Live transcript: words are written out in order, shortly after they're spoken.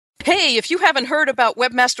Hey, if you haven't heard about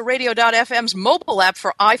WebmasterRadio.fm's mobile app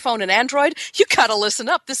for iPhone and Android, you gotta listen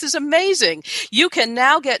up. This is amazing. You can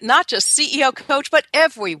now get not just CEO Coach, but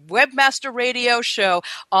every Webmaster Radio show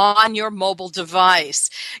on your mobile device.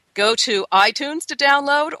 Go to iTunes to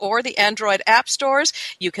download or the Android app stores.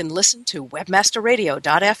 You can listen to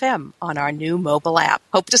WebmasterRadio.fm on our new mobile app.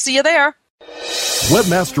 Hope to see you there.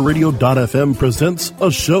 WebmasterRadio.fm presents a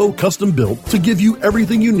show custom built to give you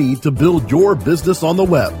everything you need to build your business on the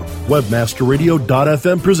web.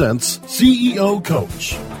 WebmasterRadio.fm presents CEO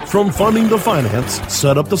Coach. From funding to finance,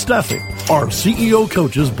 set up to staffing, our CEO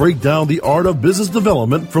coaches break down the art of business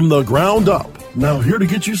development from the ground up. Now here to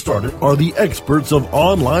get you started are the experts of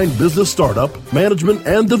online business startup, management,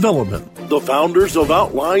 and development. The founders of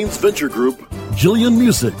Outlines Venture Group, Jillian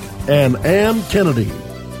Music and Ann Kennedy.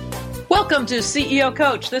 Welcome to CEO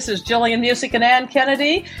Coach. This is Jillian Music and Ann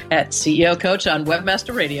Kennedy at CEO Coach on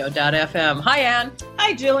WebmasterRadio.fm. Hi, Ann.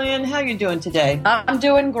 Hi, Jillian. How are you doing today? I'm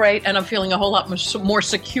doing great, and I'm feeling a whole lot more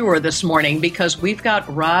secure this morning because we've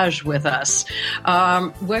got Raj with us.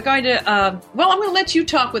 We're going to, I'm going to let you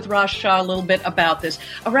talk with Raj Shah a little bit about this,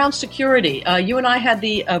 around security. You and I had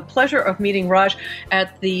the pleasure of meeting Raj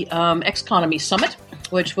at the Xconomy Summit,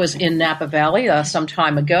 which was in Napa Valley some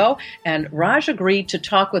time ago. And Raj agreed to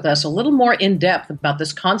talk with us a little more in depth about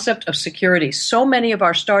this concept of security. So many of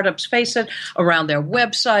our startups face it around their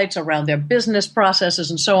websites, around their business processes,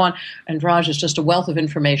 and so on. And Raj is just a wealth of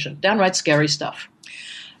information, downright scary stuff.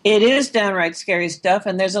 It is downright scary stuff,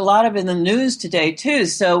 and there's a lot of it in the news today, too.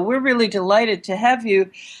 So we're really delighted to have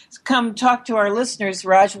you come talk to our listeners.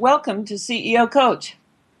 Raj, welcome to CEO Coach.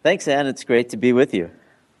 Thanks, Ann. It's great to be with you.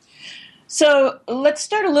 So let's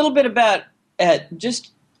start a little bit about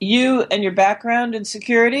just you and your background in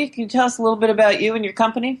security. Can you tell us a little bit about you and your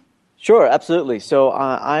company? Sure, absolutely. So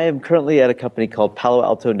I am currently at a company called Palo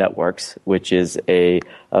Alto Networks, which is a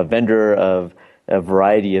vendor of a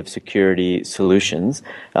variety of security solutions.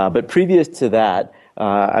 But previous to that,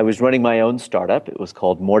 I was running my own startup. It was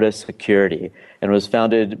called Mortis Security, and was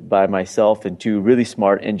founded by myself and two really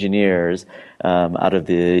smart engineers out of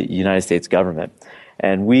the United States government.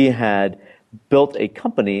 And we had built a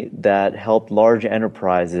company that helped large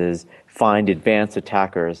enterprises find advanced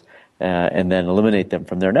attackers and then eliminate them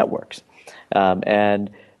from their networks. In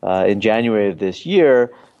January of this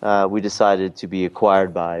year, we decided to be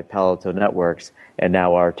acquired by Palo Alto Networks, and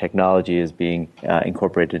now our technology is being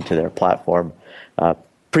incorporated into their platform.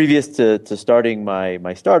 Previous to starting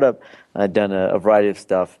my startup, I'd done a variety of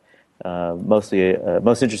stuff. Most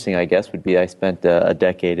interesting, I guess, would be I spent a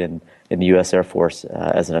decade in the U.S. Air Force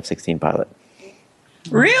as an F-16 pilot.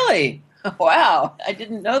 Really? Wow. I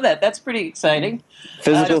didn't know that. That's pretty exciting.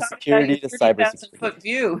 Physical security to cyber security. 30,000-foot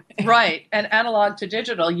view. Right. And analog to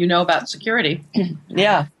digital, you know about security.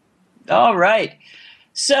 Yeah. All right.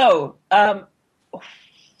 So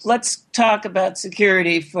let's talk about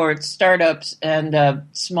security for startups and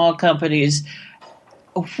small companies.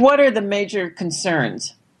 What are the major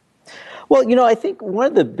concerns? Well, I think one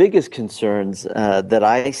of the biggest concerns that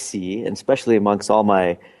I see, and especially amongst all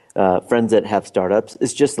my friends that have startups,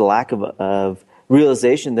 is just the lack of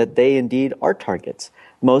realization that they indeed are targets.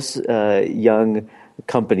 Most young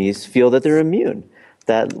companies feel that they're immune.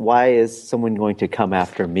 That why is someone going to come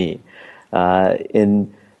after me?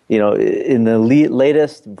 In the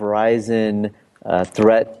latest Verizon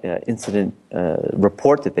threat incident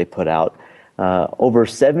report that they put out, over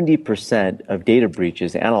 70% of data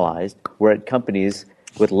breaches analyzed were at companies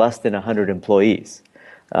with less than 100 employees.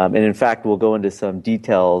 And in fact, we'll go into some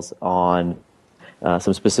details on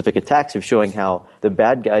some specific attacks of showing how the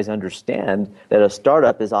bad guys understand that a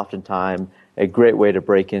startup is oftentimes a great way to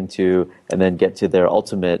break into and then get to their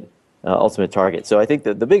ultimate target. So I think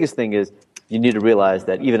that the biggest thing is you need to realize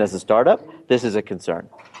that even as a startup, this is a concern.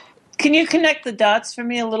 Can you connect the dots for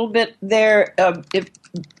me a little bit there?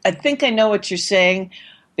 I think I know what you're saying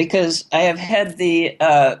because I have had the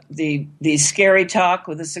scary talk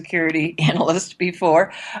with a security analyst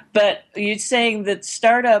before. But you're saying that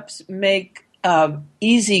startups make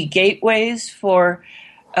easy gateways for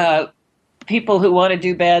people who want to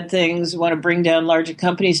do bad things, want to bring down larger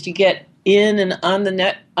companies to get in and on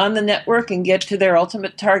the network and get to their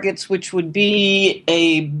ultimate targets, which would be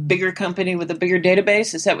a bigger company with a bigger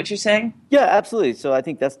database. Is that what you're saying? Yeah, absolutely. So I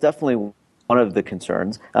think that's definitely one of the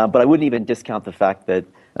concerns. But I wouldn't even discount the fact that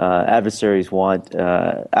adversaries want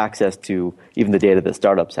access to even the data that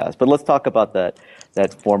startups has. But let's talk about that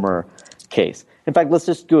former case. In fact, let's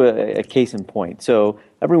just do a case in point. So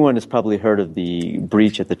everyone has probably heard of the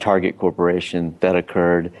breach at the Target Corporation that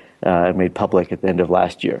occurred made public at the end of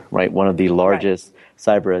last year, right? One of the largest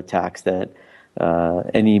cyber attacks that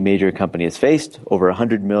any major company has faced. Over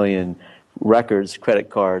 100 million records, credit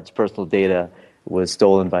cards, personal data was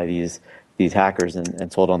stolen by these hackers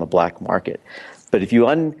and sold on the black market. But if you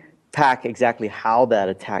unpack exactly how that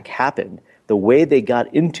attack happened, the way they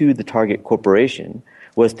got into the target corporation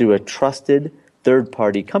was through a trusted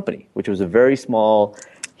third-party company, which was a very small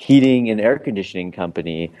heating and air conditioning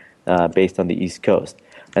company based on the East Coast.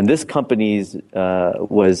 And this company's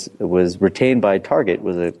was retained by Target.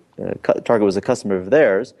 Target was a customer of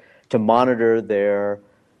theirs to monitor their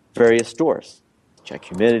various stores, check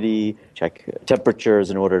humidity, check temperatures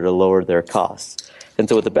in order to lower their costs. And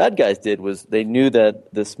so what the bad guys did was they knew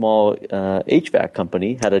that the small HVAC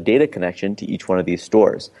company had a data connection to each one of these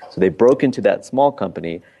stores. So they broke into that small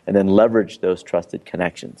company and then leveraged those trusted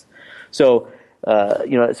connections. So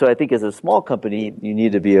so I think as a small company, you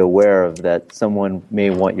need to be aware of that someone may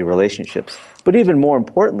want your relationships. But even more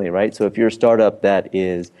importantly, right, so if you're a startup that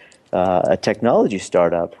is a technology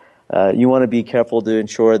startup, you want to be careful to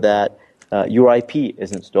ensure that your IP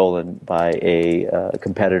isn't stolen by a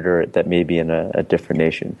competitor that may be in a different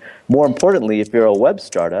nation. More importantly, if you're a web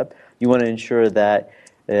startup, you want to ensure that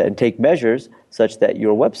and take measures such that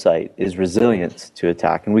your website is resilient to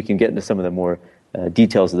attack. And we can get into some of the more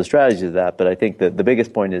details of the strategy of that, but I think that the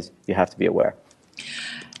biggest point is you have to be aware.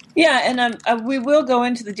 Yeah, and we will go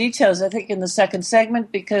into the details, I think, in the second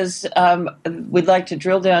segment because we'd like to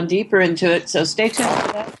drill down deeper into it. So stay tuned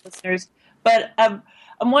for that, listeners. But I'm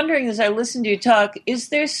wondering, as I listen to you talk, is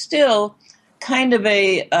there still kind of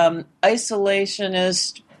a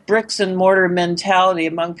isolationist bricks and mortar mentality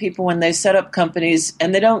among people when they set up companies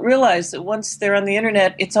and they don't realize that once they're on the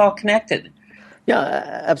internet, it's all connected? Yeah,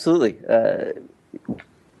 absolutely.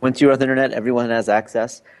 Once you're on the internet, everyone has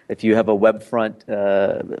access. If you have a web front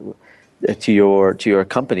to your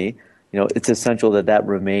company, it's essential that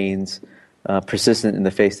remains persistent in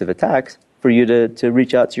the face of attacks for you to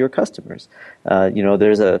reach out to your customers.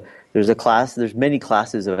 There's many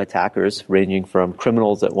classes of attackers, ranging from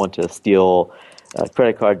criminals that want to steal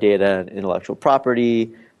credit card data and intellectual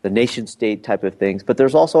property, the nation state type of things, but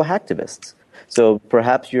there's also hacktivists. So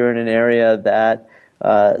perhaps you're in an area that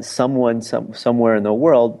someone somewhere in the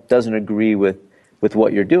world doesn't agree with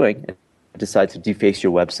what you're doing and decides to deface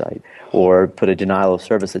your website or put a denial of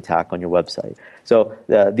service attack on your website. So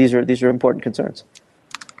these are important concerns.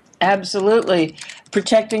 Absolutely.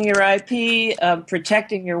 Protecting your IP,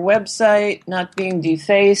 protecting your website, not being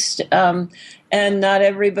defaced, and not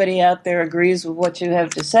everybody out there agrees with what you have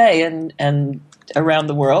to say and around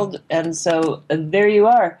the world. And so there you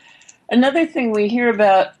are. Another thing we hear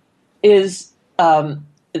about is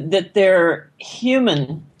that there are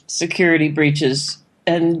human security breaches.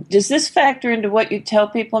 And does this factor into what you tell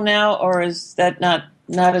people now, or is that not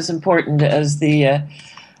as important as the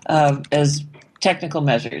as technical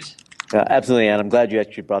measures? Absolutely, and I'm glad you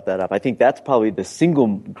actually brought that up. I think that's probably the single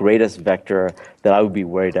greatest vector that I would be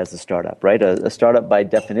worried as a startup, right? A startup, by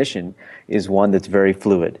definition, is one that's very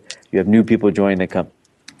fluid. You have new people joining the company.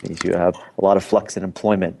 You have a lot of flux in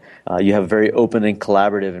employment. You have a very open and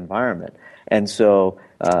collaborative environment. And so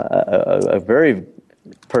a very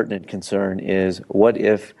pertinent concern is, what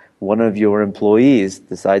if one of your employees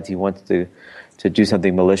decides he wants to do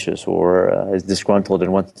something malicious or is disgruntled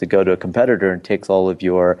and wants to go to a competitor and takes all of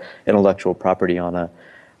your intellectual property on a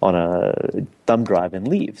thumb drive and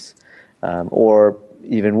leaves? Or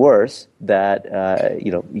even worse, that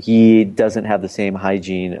he doesn't have the same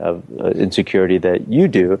hygiene of insecurity that you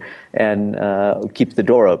do and keeps the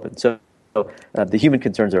door open. So the human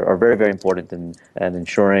concerns are very, very important in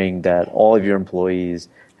ensuring that all of your employees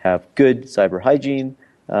have good cyber hygiene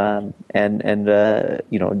and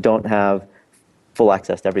don't have full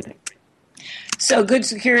access to everything. So good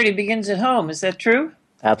security begins at home. Is that true?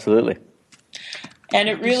 Absolutely. And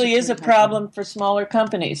it really is a problem for smaller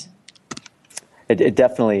companies. It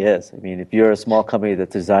definitely is. I mean, if you're a small company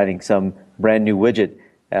that's designing some brand new widget,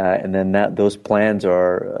 and then those plans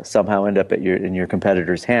are somehow end up in your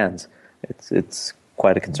competitor's hands, it's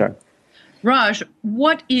quite a concern. Raj,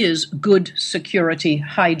 what is good security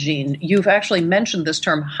hygiene? You've actually mentioned this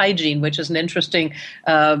term hygiene, which is an interesting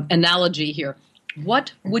analogy here.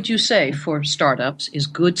 What would you say for startups is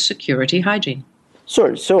good security hygiene?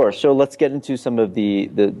 Sure. So let's get into some of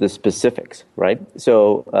the specifics, right?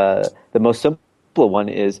 So the most simple one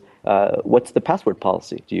is, what's the password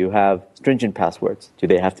policy? Do you have stringent passwords? Do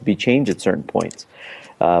they have to be changed at certain points?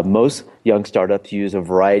 Most young startups use a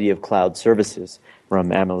variety of cloud services,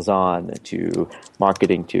 from Amazon to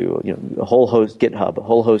marketing to a whole host, GitHub, a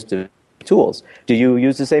whole host of tools. Do you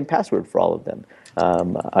use the same password for all of them?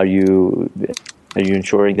 Are you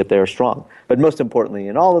ensuring that they're strong? But most importantly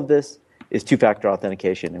in all of this is two-factor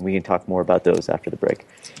authentication, and we can talk more about those after the break.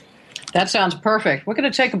 That sounds perfect. We're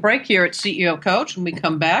going to take a break here at CEO Coach. When we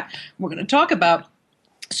come back, we're going to talk about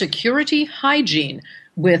security hygiene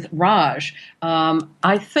with Raj.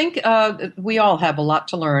 I think we all have a lot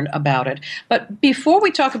to learn about it. But before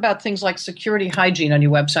we talk about things like security hygiene on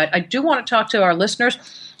your website, I do want to talk to our listeners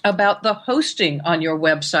about the hosting on your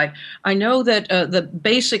website. I know that the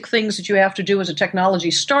basic things that you have to do as a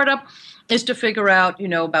technology startup is to figure out,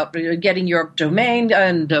 about getting your domain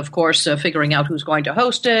and, of course, figuring out who's going to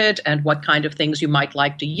host it and what kind of things you might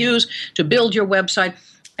like to use to build your website.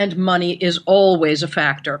 And money is always a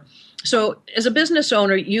factor. So as a business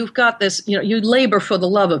owner, you've got this, you labor for the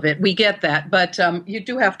love of it. We get that. But you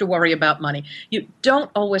do have to worry about money. You don't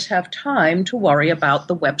always have time to worry about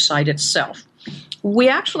the website itself. We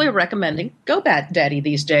actually are recommending GoDaddy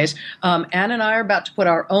these days. Ann and I are about to put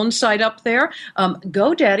our own site up there.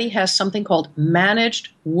 GoDaddy has something called Managed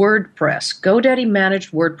WordPress. GoDaddy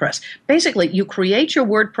Managed WordPress. Basically, you create your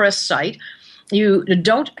WordPress site. You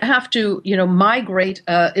don't have to, migrate.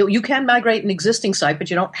 You can migrate an existing site,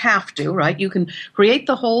 but you don't have to, right? You can create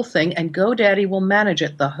the whole thing, and GoDaddy will manage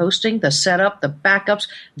it. The hosting, the setup, the backups,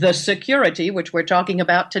 the security, which we're talking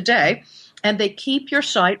about today. And they keep your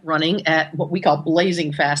site running at what we call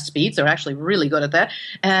blazing fast speeds. They're actually really good at that.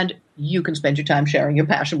 And you can spend your time sharing your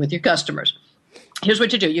passion with your customers. Here's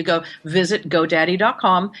what you do. You go visit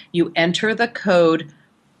GoDaddy.com. You enter the code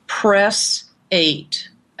PRESS8.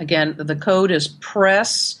 Again, the code is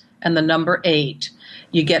PRESS and the number 8.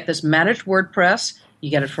 You get this managed WordPress. You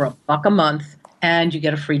get it for $1 a month, and you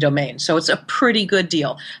get a free domain. So it's a pretty good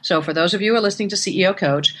deal. So for those of you who are listening to CEO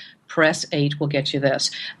Coach, PRESS8 will get you this.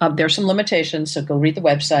 There's some limitations, so go read the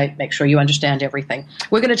website. Make sure you understand everything.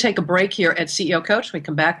 We're going to take a break here at CEO Coach. When we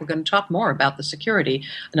come back, we're going to talk more about the security,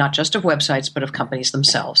 not just of websites, but of companies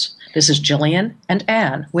themselves. This is Jillian and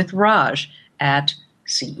Ann with Raj at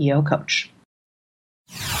CEO Coach.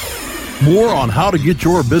 More on how to get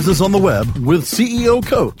your business on the web with CEO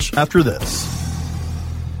Coach after this.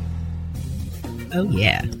 Oh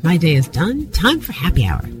yeah, my day is done. Time for happy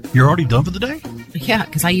hour. You're already done for the day? Yeah,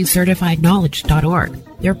 because I use CertifiedKnowledge.org.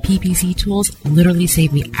 Their PPC tools literally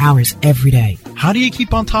save me hours every day. How do you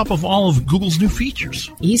keep on top of all of Google's new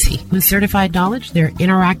features? Easy. With Certified Knowledge, their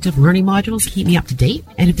interactive learning modules keep me up to date.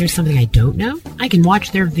 And if there's something I don't know, I can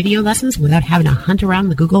watch their video lessons without having to hunt around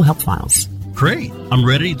the Google Help files. Great. I'm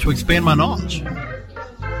ready to expand my knowledge.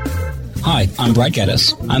 Hi, I'm Brad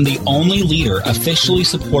Geddes. I'm the only leader officially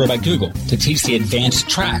supported by Google to teach the advanced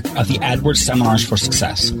track of the AdWords Seminars for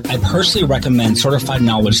Success. I personally recommend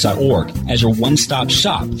CertifiedKnowledge.org as your one-stop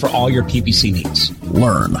shop for all your PPC needs.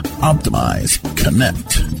 Learn, optimize,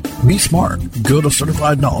 connect. Be smart. Go to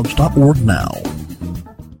CertifiedKnowledge.org now.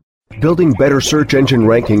 Building better search engine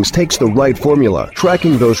rankings takes the right formula.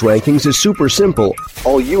 Tracking those rankings is super simple.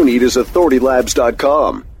 All you need is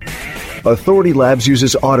AuthorityLabs.com. Authority Labs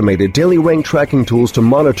uses automated daily rank tracking tools to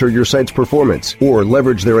monitor your site's performance, or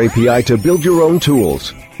leverage their API to build your own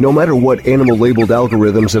tools. No matter what animal-labeled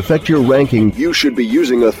algorithms affect your ranking, you should be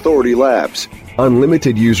using Authority Labs.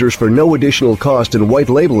 Unlimited users for no additional cost and white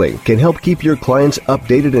labeling can help keep your clients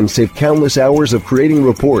updated and save countless hours of creating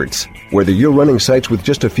reports. Whether you're running sites with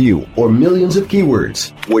just a few or millions of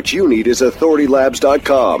keywords, what you need is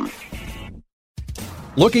AuthorityLabs.com.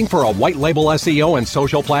 Looking for a white label SEO and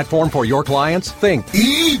social platform for your clients? Think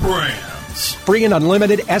eBrands. Free and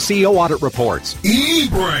unlimited SEO audit reports.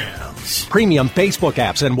 eBrands. Premium Facebook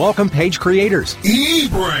apps and welcome page creators.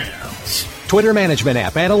 eBrands. Twitter management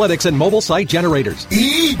app, analytics, and mobile site generators.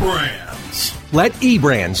 eBrands. Let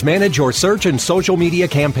eBrands manage your search and social media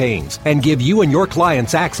campaigns and give you and your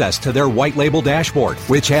clients access to their white label dashboard,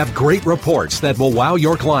 which have great reports that will wow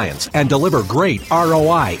your clients and deliver great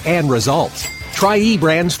ROI and results. Try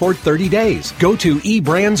eBrands for 30 days. Go to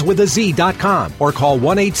eBrandsWithAZ.com or call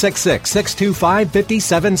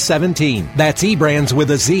 1-866-625-5717. That's eBrands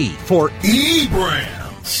with a Z for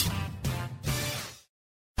eBrands.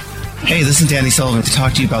 Hey, this is Danny Sullivan to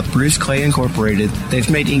talk to you about Bruce Clay Incorporated. They've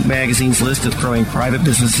made Inc. Magazine's list of growing private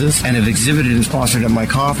businesses and have exhibited and sponsored at my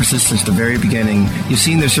conferences since the very beginning. You've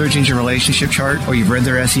seen their search engine relationship chart, or you've read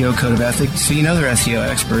their SEO code of ethics, so you know they're SEO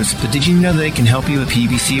experts. But did you know they can help you with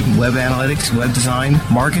PPC, web analytics, web design,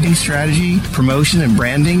 marketing strategy, promotion, and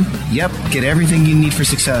branding? Yep, get everything you need for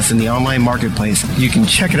success in the online marketplace. You can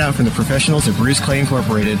check it out from the professionals at Bruce Clay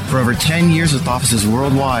Incorporated. For over 10 years with offices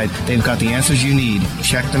worldwide, they've got the answers you need.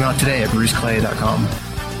 Check them out today at bruceclay.com.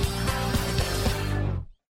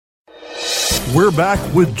 We're back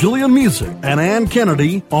with Jillian Music and Ann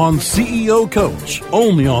Kennedy on CEO Coach,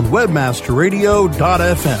 only on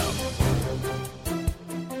WebmasterRadio.fm.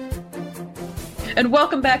 And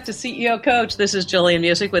welcome back to CEO Coach. This is Jillian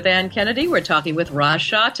Music with Ann Kennedy. We're talking with Raj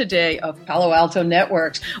Shah today of Palo Alto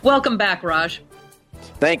Networks. Welcome back, Raj.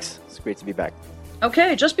 Thanks. It's great to be back.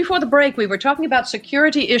 Okay, just before the break, we were talking about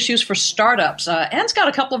security issues for startups. Ann's got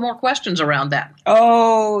a couple of more questions around that.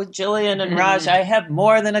 Oh, Jillian and Raj, I have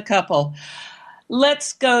more than a couple.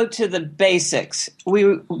 Let's go to the basics.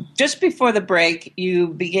 Just before the break, you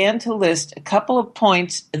began to list a couple of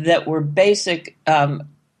points that were basic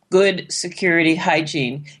good security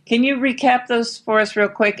hygiene. Can you recap those for us real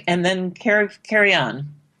quick and then carry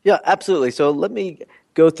on? Yeah, absolutely. So let me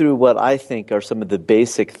go through what I think are some of the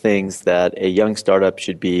basic things that a young startup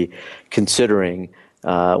should be considering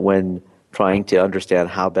when trying to understand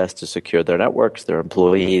how best to secure their networks, their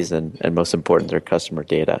employees, and most important, their customer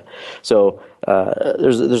data. So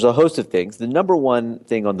there's a host of things. The number one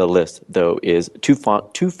thing on the list, though, is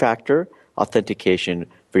two-factor authentication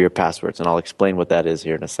for your passwords, and I'll explain what that is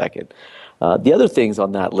here in a second. The other things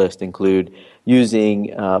on that list include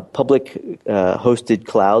using public hosted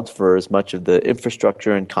clouds for as much of the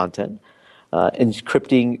infrastructure and content,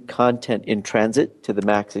 encrypting content in transit to the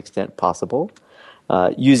max extent possible,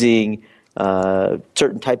 using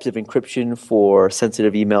certain types of encryption for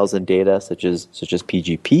sensitive emails and data, such as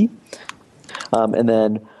PGP, and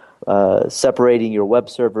then separating your web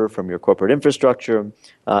server from your corporate infrastructure.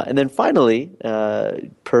 And then finally,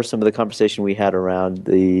 per some of the conversation we had around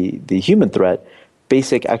the human threat,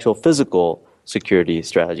 basic actual physical security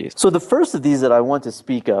strategies. So the first of these that I want to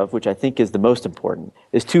speak of, which I think is the most important,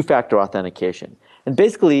 is two-factor authentication. And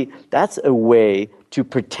basically, that's a way to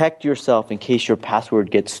protect yourself in case your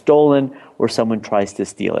password gets stolen or someone tries to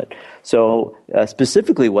steal it. So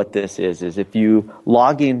specifically what this is if you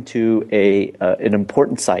log into an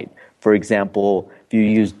important site, for example, if you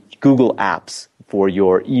use Google Apps for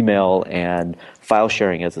your email and file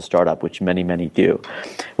sharing as a startup, which many, many do.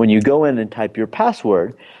 When you go in and type your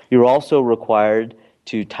password, you're also required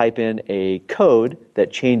to type in a code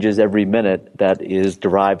that changes every minute that is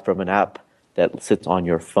derived from an app that sits on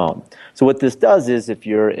your phone. So what this does is if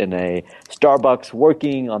you're in a Starbucks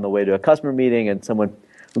working on the way to a customer meeting and someone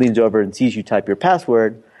leans over and sees you type your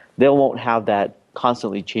password, they won't have that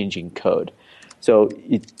constantly changing code. So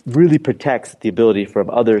it really protects the ability from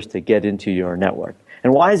others to get into your network.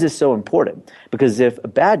 And why is this so important? Because if a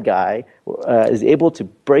bad guy is able to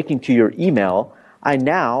break into your email, I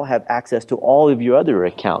now have access to all of your other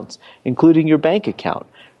accounts, including your bank account,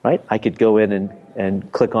 right? I could go in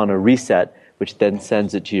and click on a reset, which then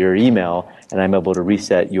sends it to your email, and I'm able to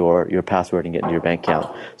reset your password and get into your bank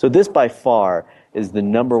account. So this by far is the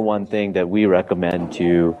number one thing that we recommend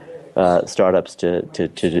to startups to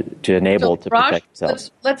enable to protect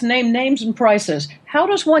themselves. Let's name names and prices. How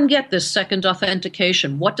does one get this second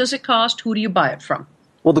authentication? What does it cost? Who do you buy it from?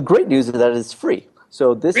 Well, the great news is that it's free.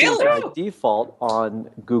 So this is by default on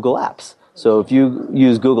Google Apps. So if you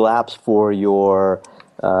use Google Apps for your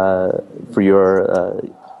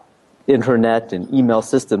internet and email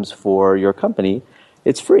systems for your company,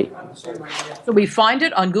 it's free. So we find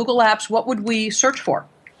it on Google Apps. What would we search for?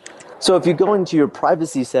 So if you go into your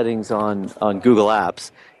privacy settings on Google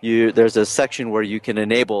Apps, there's a section where you can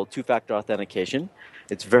enable two-factor authentication.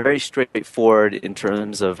 It's very straightforward in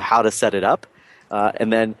terms of how to set it up.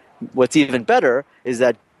 And then what's even better is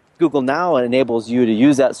that Google now enables you to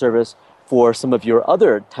use that service for some of your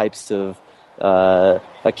other types of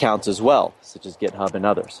accounts as well, such as GitHub and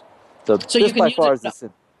others. So this you can by use far it, is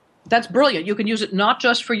that's brilliant. You can use it not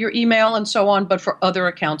just for your email and so on, but for other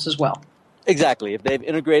accounts as well. Exactly. If they've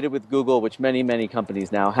integrated with Google, which many, many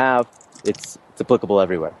companies now have, it's applicable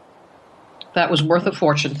everywhere. That was worth a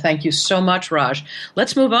fortune. Thank you so much, Raj.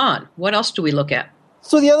 Let's move on. What else do we look at?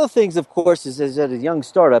 So the other things, of course, is as a young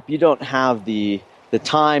startup, you don't have the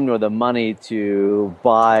time nor the money to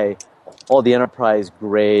buy all the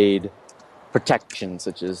enterprise-grade protections,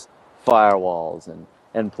 such as firewalls and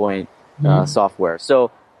endpoint software. So,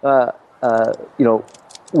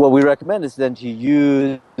 what we recommend is then to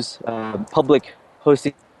use public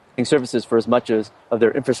hosting services for as much of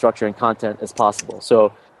their infrastructure and content as possible.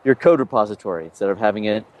 So your code repository, instead of having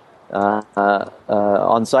it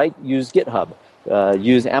on site, use GitHub.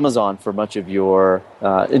 Use Amazon for much of your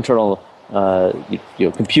internal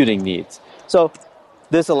computing needs. So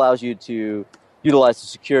this allows you to utilize the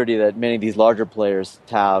security that many of these larger players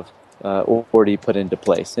have already put into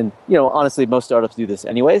place. And honestly, most startups do this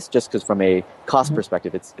anyways, just because from a cost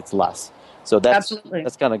perspective, it's less. So that's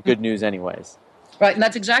kind of good news anyways. Right, and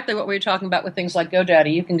that's exactly what we were talking about with things like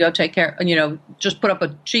GoDaddy. You can go take care, just put up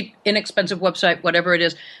a cheap, inexpensive website, whatever it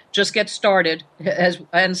is, just get started, as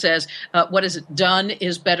Ann says, what is it? Done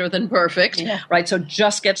is better than perfect, right? So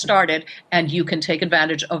just get started, and you can take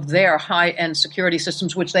advantage of their high-end security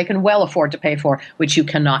systems, which they can well afford to pay for, which you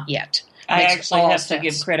cannot yet. I actually have to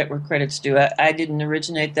give credit where credit's due. I didn't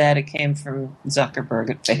originate that. It came from Zuckerberg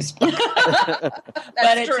at Facebook.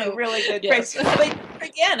 But it's a really good phrase. But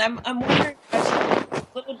again, I'm wondering if it's a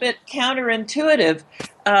little bit counterintuitive,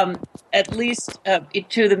 at least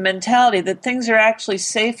to the mentality that things are actually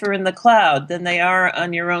safer in the cloud than they are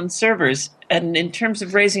on your own servers. And in terms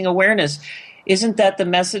of raising awareness, isn't that the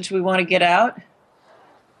message we want to get out?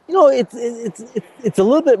 It's a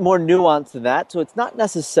little bit more nuanced than that. So it's not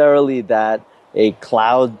necessarily that a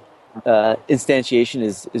cloud instantiation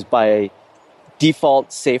is by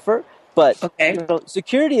default safer, but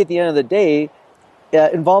security at the end of the day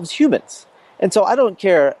involves humans. And so I don't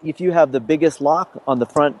care if you have the biggest lock on the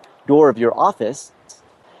front door of your office.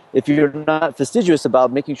 If you're not fastidious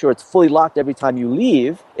about making sure it's fully locked every time you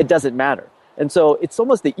leave, it doesn't matter. And so it's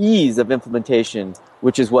almost the ease of implementation,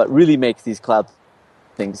 which is what really makes these cloud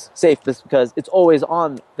things safe, because it's always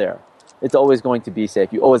on there. It's always going to be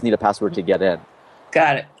safe. You always need a password to get in.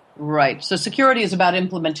 Got it. Right. So security is about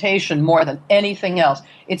implementation more than anything else.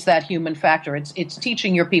 It's that human factor. It's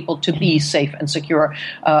teaching your people to be safe and secure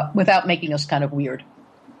without making us kind of weird.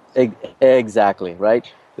 Exactly, right?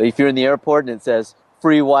 If you're in the airport and it says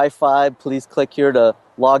free Wi-Fi, please click here to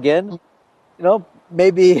log in,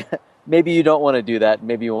 maybe you don't want to do that.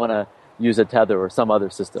 Maybe you want to use a Tether or some other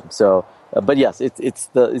system. So, but yes, it's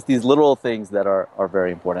these little things that are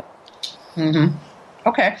very important. Mm-hmm.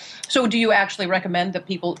 Okay. So do you actually recommend that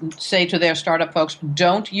people say to their startup folks,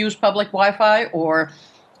 don't use public Wi-Fi, or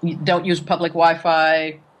don't use public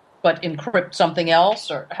Wi-Fi but encrypt something else?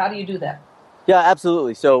 Or how do you do that? Yeah,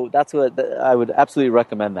 absolutely. So that's what I would absolutely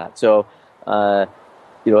recommend that. So,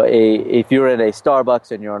 if you're in a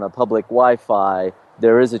Starbucks and you're on a public Wi-Fi,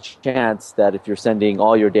 there is a chance that if you're sending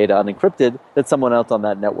all your data unencrypted, that someone else on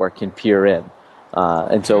that network can peer in.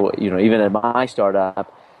 And so, even in my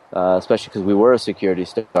startup, especially because we were a security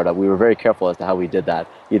startup, we were very careful as to how we did that.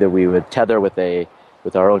 Either we would tether with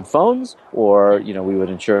our own phones, or we would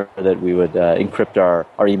ensure that we would encrypt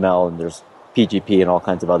our email, and there's PGP and all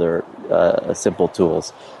kinds of other simple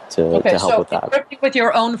tools to help with that. Encrypting with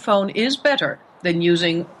your own phone is better than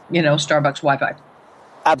using Starbucks Wi-Fi.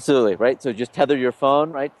 Absolutely, right? So just tether your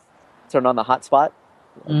phone, right? Turn on the hotspot.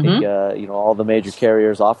 I think all the major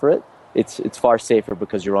carriers offer it. It's far safer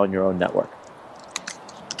because you're on your own network.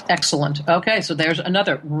 Excellent. Okay, so there's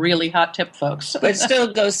another really hot tip, folks. But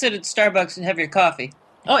still go sit at Starbucks and have your coffee.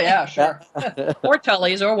 Oh, yeah, sure. Or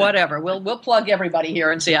Tully's or whatever. We'll plug everybody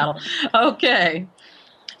here in Seattle. Okay.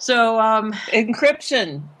 So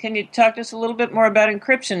encryption. Can you talk to us a little bit more about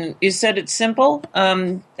encryption? You said it's simple.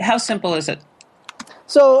 How simple is it?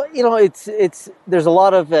 So, there's a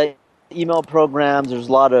lot of email programs, there's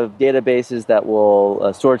a lot of databases that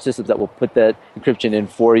will, storage systems that will put that encryption in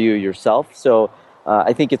for you yourself. So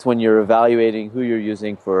I think it's when you're evaluating who you're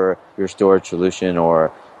using for your storage solution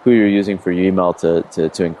or who you're using for your email to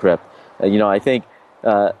encrypt. I think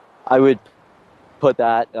I would put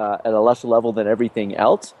that at a lesser level than everything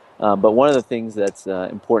else. But one of the things that's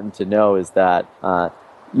important to know is that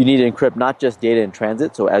you need to encrypt not just data in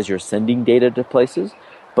transit, so as you're sending data to places,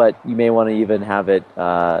 but you may want to even have it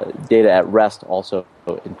data at rest also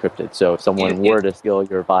encrypted. So if someone were to steal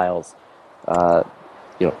your files,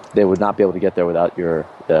 they would not be able to get there without your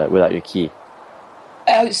key.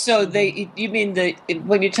 So you mean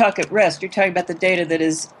when you talk at rest, you're talking about the data that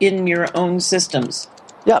is in your own systems?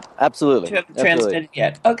 Yeah, absolutely. You haven't transmitted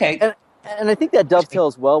yet. Okay. And I think that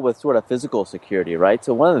dovetails well with sort of physical security, right?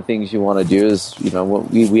 So one of the things you want to do is,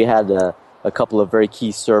 we had a couple of very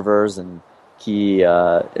key servers and key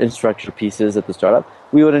infrastructure pieces at the startup.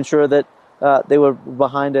 We would ensure that they were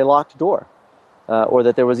behind a locked door, or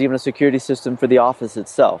that there was even a security system for the office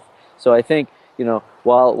itself. So I think,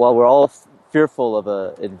 while we're all fearful of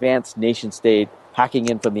an advanced nation state hacking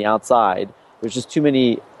in from the outside, there's just too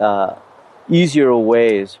many easier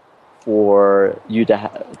ways for you to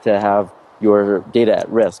have your data at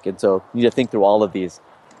risk. And so you need to think through all of these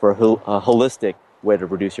for a holistic way to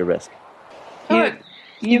reduce your risk.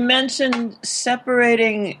 You mentioned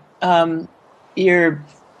separating your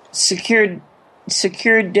secured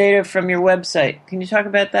data from your website. Can you talk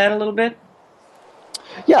about that a little bit?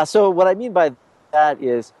 Yeah, so what I mean by that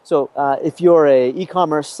is, if you're a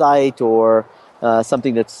e-commerce site or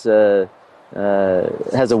something that's has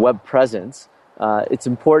a web presence, it's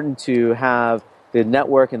important to have the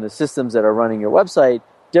network and the systems that are running your website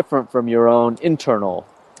different from your own internal,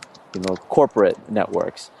 corporate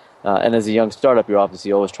networks. And as a young startup, you're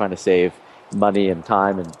obviously always trying to save money and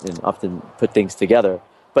time and often put things together.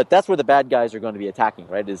 But that's where the bad guys are going to be attacking,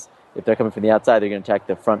 right? Is if they're coming from the outside, they're going to attack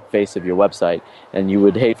the front face of your website. And you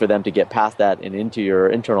would hate for them to get past that and into your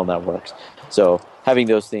internal networks. So having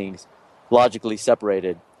those things logically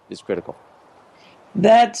separated is critical.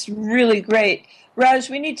 That's really great. Raj,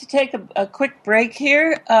 we need to take a quick break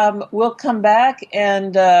here. We'll come back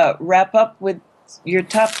and wrap up with your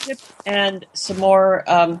top tip and some more.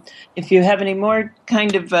 If you have any more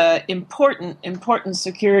kind of important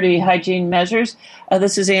security hygiene measures,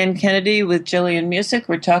 this is Ann Kennedy with Jillian Muessig.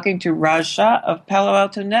 We're talking to Raj Shah of Palo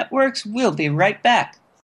Alto Networks. We'll be right back.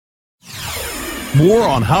 More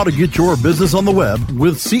on how to get your business on the web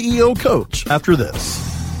with CEO Coach after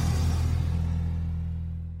this.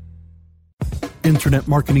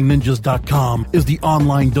 InternetMarketingNinjas.com is the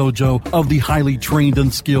online dojo of the highly trained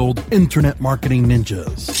and skilled Internet Marketing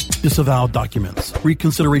Ninjas. Disavow documents,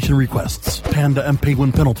 reconsideration requests, Panda and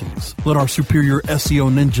Penguin penalties. Let our superior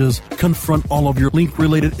SEO ninjas confront all of your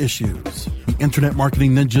link-related issues. The Internet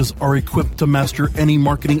Marketing Ninjas are equipped to master any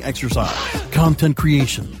marketing exercise, content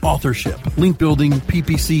creation, authorship, link building,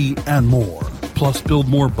 PPC, and more. Plus, build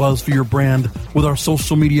more buzz for your brand with our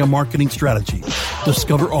social media marketing strategy.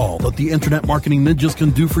 Discover all that the Internet Marketing Ninjas can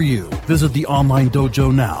do for you. Visit the online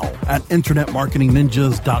dojo now at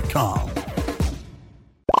InternetMarketingNinjas.com.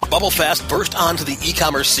 BubbleFast burst onto the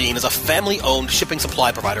e-commerce scene as a family-owned shipping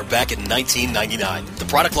supply provider back in 1999. The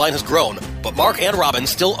product line has grown, but Mark and Robin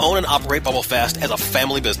still own and operate BubbleFast as a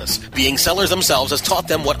family business. Being sellers themselves has taught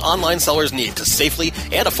them what online sellers need to safely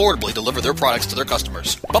and affordably deliver their products to their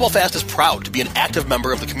customers. BubbleFast is proud to be an active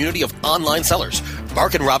member of the community of online sellers.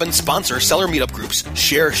 Mark and Robin sponsor seller meetup groups,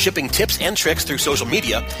 share shipping tips and tricks through social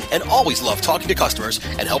media, and always love talking to customers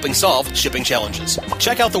and helping solve shipping challenges.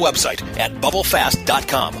 Check out the website at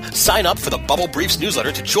bubblefast.com. Sign up for the Bubble Briefs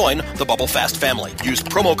newsletter to join the BubbleFast family. Use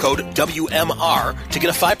promo code WMR to get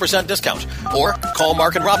a 5% discount. Or call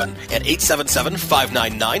Mark and Robin at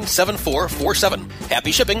 877-599-7447.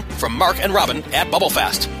 Happy shipping from Mark and Robin at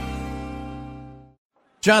BubbleFast.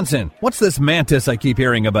 Johnson, what's this Mantis I keep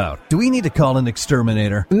hearing about? Do we need to call an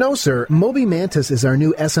exterminator? No, sir. Moby Mantis is our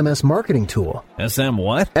new SMS marketing tool. SM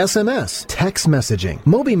what? SMS, text messaging.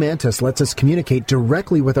 Moby Mantis lets us communicate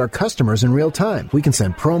directly with our customers in real time. We can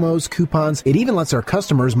send promos, coupons. It even lets our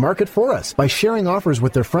customers market for us by sharing offers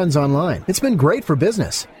with their friends online. It's been great for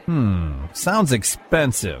business. Sounds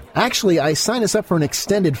expensive. Actually, I signed us up for an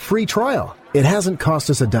extended free trial. It hasn't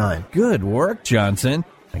cost us a dime. Good work, Johnson.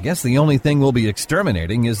 I guess the only thing we'll be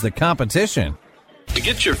exterminating is the competition. To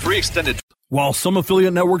get your free extended... While some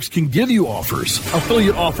affiliate networks can give you offers,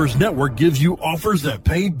 Affiliate Offers Network gives you offers that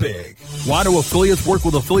pay big. Why do affiliates work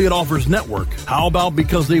with Affiliate Offers Network? How about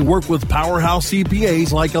because they work with powerhouse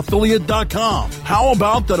CPAs like Affiliate.com? How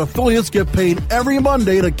about that affiliates get paid every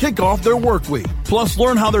Monday to kick off their work week? Plus,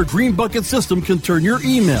 learn how their Green Bucket system can turn your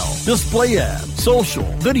email, display ad, social,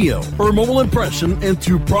 video, or mobile impression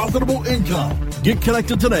into profitable income. Get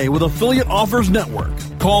connected today with Affiliate Offers Network.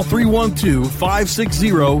 Call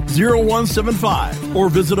 312-560-0175 or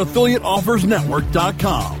visit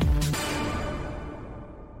affiliateoffersnetwork.com.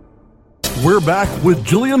 We're back with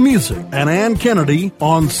Jillian Muessig and Ann Kennedy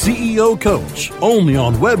on CEO Coach, only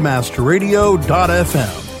on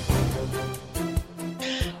webmasterradio.fm.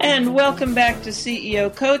 And welcome back to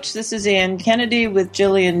CEO Coach. This is Ann Kennedy with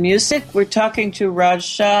Jillian Muessig. We're talking to Raj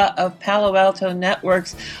Shah of Palo Alto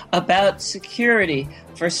Networks about security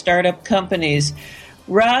for startup companies.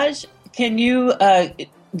 Raj, can you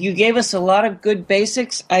gave us a lot of good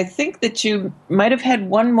basics. I think that you might have had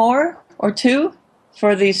one more or two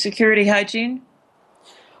for the security hygiene.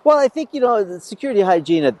 Well, I think, the security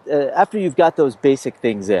hygiene, after you've got those basic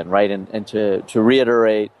things in, right, and to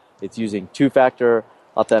reiterate, it's using two-factor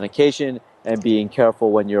authentication and being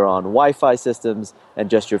careful when you're on Wi-Fi systems and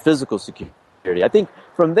just your physical security. I think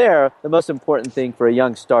from there, the most important thing for a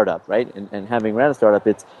young startup, right, and having ran a startup,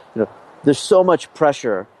 it's, there's so much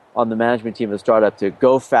pressure on the management team of the startup to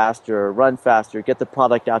go faster, run faster, get the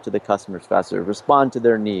product out to the customers faster, respond to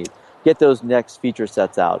their needs, get those next feature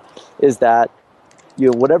sets out, is that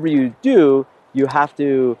whatever you do, you have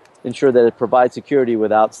to ensure that it provides security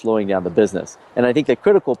without slowing down the business. And I think the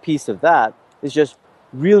critical piece of that is just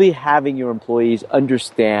really having your employees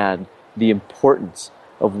understand the importance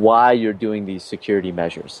of why you're doing these security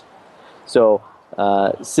measures. So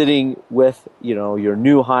sitting with your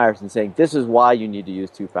new hires and saying, this is why you need to use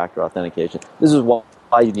two-factor authentication. This is why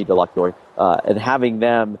you need to lock door, and having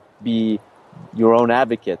them be your own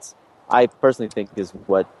advocates, I personally think is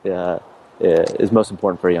what is most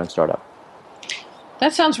important for a young startup.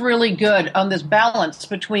 That sounds really good on this balance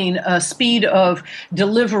between speed of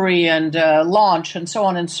delivery and launch and so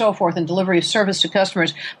on and so forth, and delivery of service to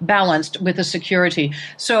customers balanced with the security.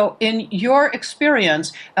 So in your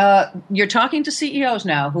experience, you're talking to CEOs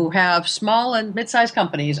now who have small and mid-sized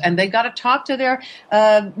companies, and they've got to talk to their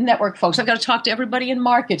network folks. They've got to talk to everybody in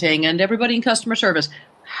marketing and everybody in customer service.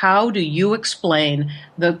 How do you explain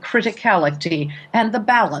the criticality and the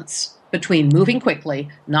balance between moving quickly,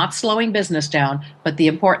 not slowing business down, but the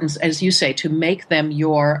importance, as you say, to make them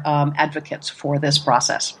your advocates for this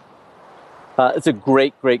process? It's a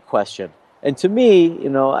great question. And to me,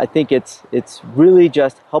 I think it's really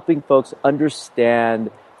just helping folks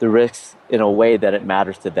understand the risks in a way that it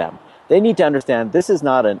matters to them. They need to understand this is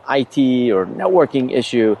not an IT or networking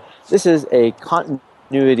issue. This is a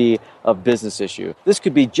continuity of business issue. This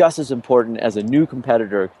could be just as important as a new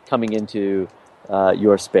competitor coming into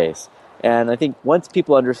your space. And I think once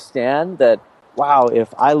people understand that, wow,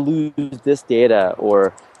 if I lose this data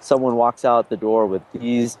or someone walks out the door with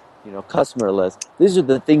these, customer lists, these are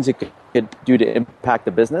the things it could do to impact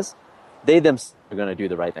the business, they themselves are going to do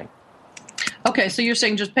the right thing. Okay, so you're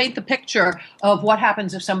saying just paint the picture of what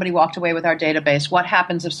happens if somebody walked away with our database. What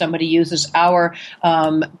happens if somebody uses our,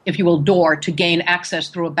 if you will, door to gain access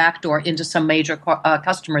through a backdoor into some major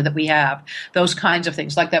customer that we have. Those kinds of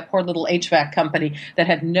things, like that poor little HVAC company that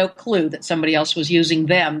had no clue that somebody else was using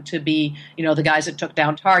them to be, the guys that took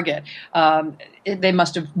down Target. They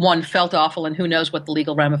must have, one, felt awful, and who knows what the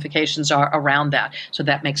legal ramifications are around that. So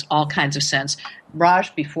that makes all kinds of sense.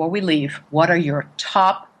 Raj, before we leave, what are your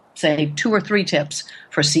top, say, 2 or 3 tips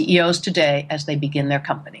for CEOs today as they begin their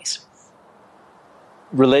companies?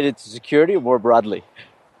 Related to security or more broadly?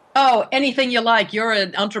 Oh, anything you like. You're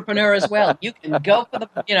an entrepreneur as well. You can go for the,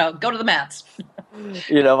 go to the mats.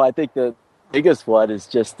 I think the biggest one is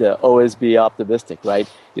just to always be optimistic, right?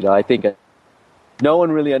 I think no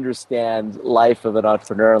one really understands life of an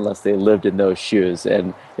entrepreneur unless they lived in those shoes.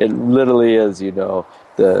 And it literally is,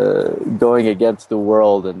 the going against the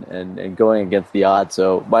world and going against the odds.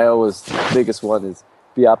 So my always biggest one is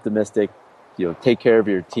be optimistic, take care of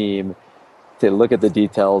your team, to look at the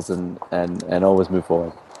details and always move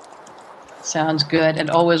forward. Sounds good. And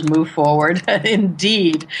always move forward.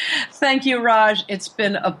 Indeed. Thank you, Raj. It's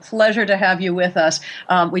been a pleasure to have you with us.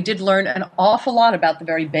 We did learn an awful lot about the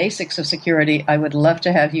very basics of security. I would love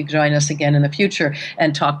to have you join us again in the future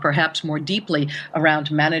and talk perhaps more deeply around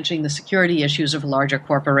managing the security issues of larger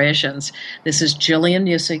corporations. This is Gillian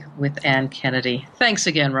Muessig with Ann Kennedy. Thanks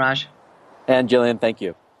again, Raj. And Gillian, thank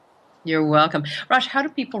you. You're welcome. Raj, how do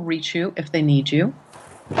people reach you if they need you?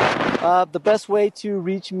 The best way to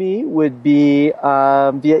reach me would be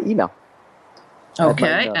via email.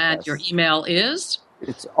 Okay, and your email is?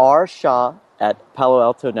 It's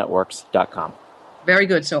rshah@paloaltonetworks.com. Very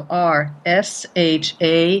good. So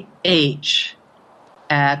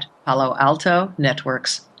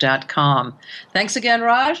rshah@paloaltonetworks.com. Thanks again,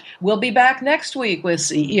 Raj. We'll be back next week with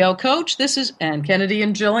CEO Coach. This is Ann Kennedy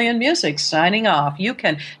and Gillian Muessig signing off. You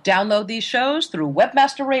can download these shows through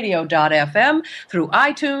webmasterradio.fm, through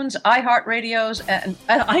iTunes,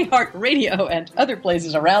 iHeartRadio, and other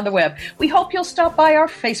places around the web. We hope you'll stop by our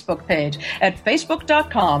Facebook page at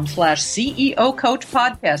facebook.com/CEO Coach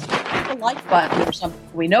Podcast. Hit the like button or something.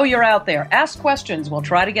 We know you're out there. Ask questions. We'll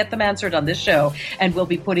try to get them answered on this show. And we'll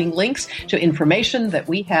be putting links to information that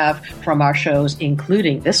we have from our shows,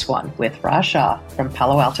 including this one with Raj Shah from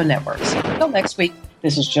Palo Alto Networks. Until next week,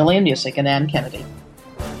 this is Gillian Muessig and Ann Kennedy.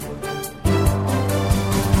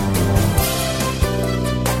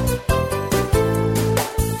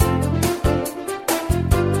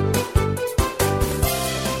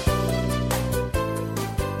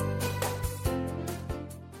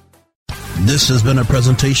 This has been a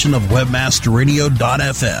presentation of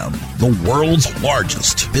WebmasterRadio.fm, the world's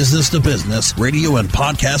largest business-to-business radio and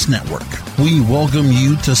podcast network. We welcome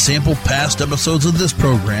you to sample past episodes of this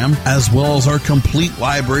program, as well as our complete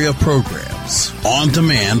library of programs, on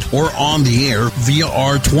demand or on the air via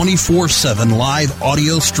our 24/7 live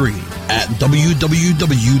audio stream at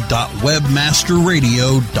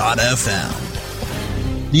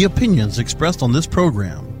www.webmasterradio.fm. The opinions expressed on this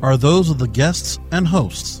program are those of the guests and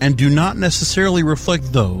hosts and do not necessarily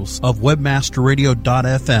reflect those of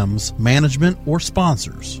WebmasterRadio.fm's management or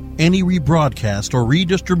sponsors. Any rebroadcast or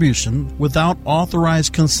redistribution without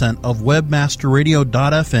authorized consent of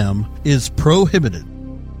WebmasterRadio.fm is prohibited.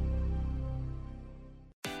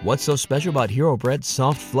 What's so special about Hero Bread's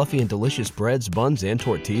soft, fluffy, and delicious breads, buns, and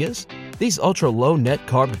tortillas? These ultra-low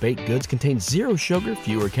net-carb baked goods contain zero sugar,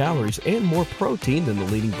 fewer calories, and more protein than the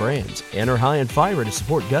leading brands, and are high in fiber to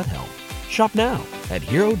support gut health. Shop now at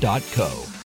Hero.co.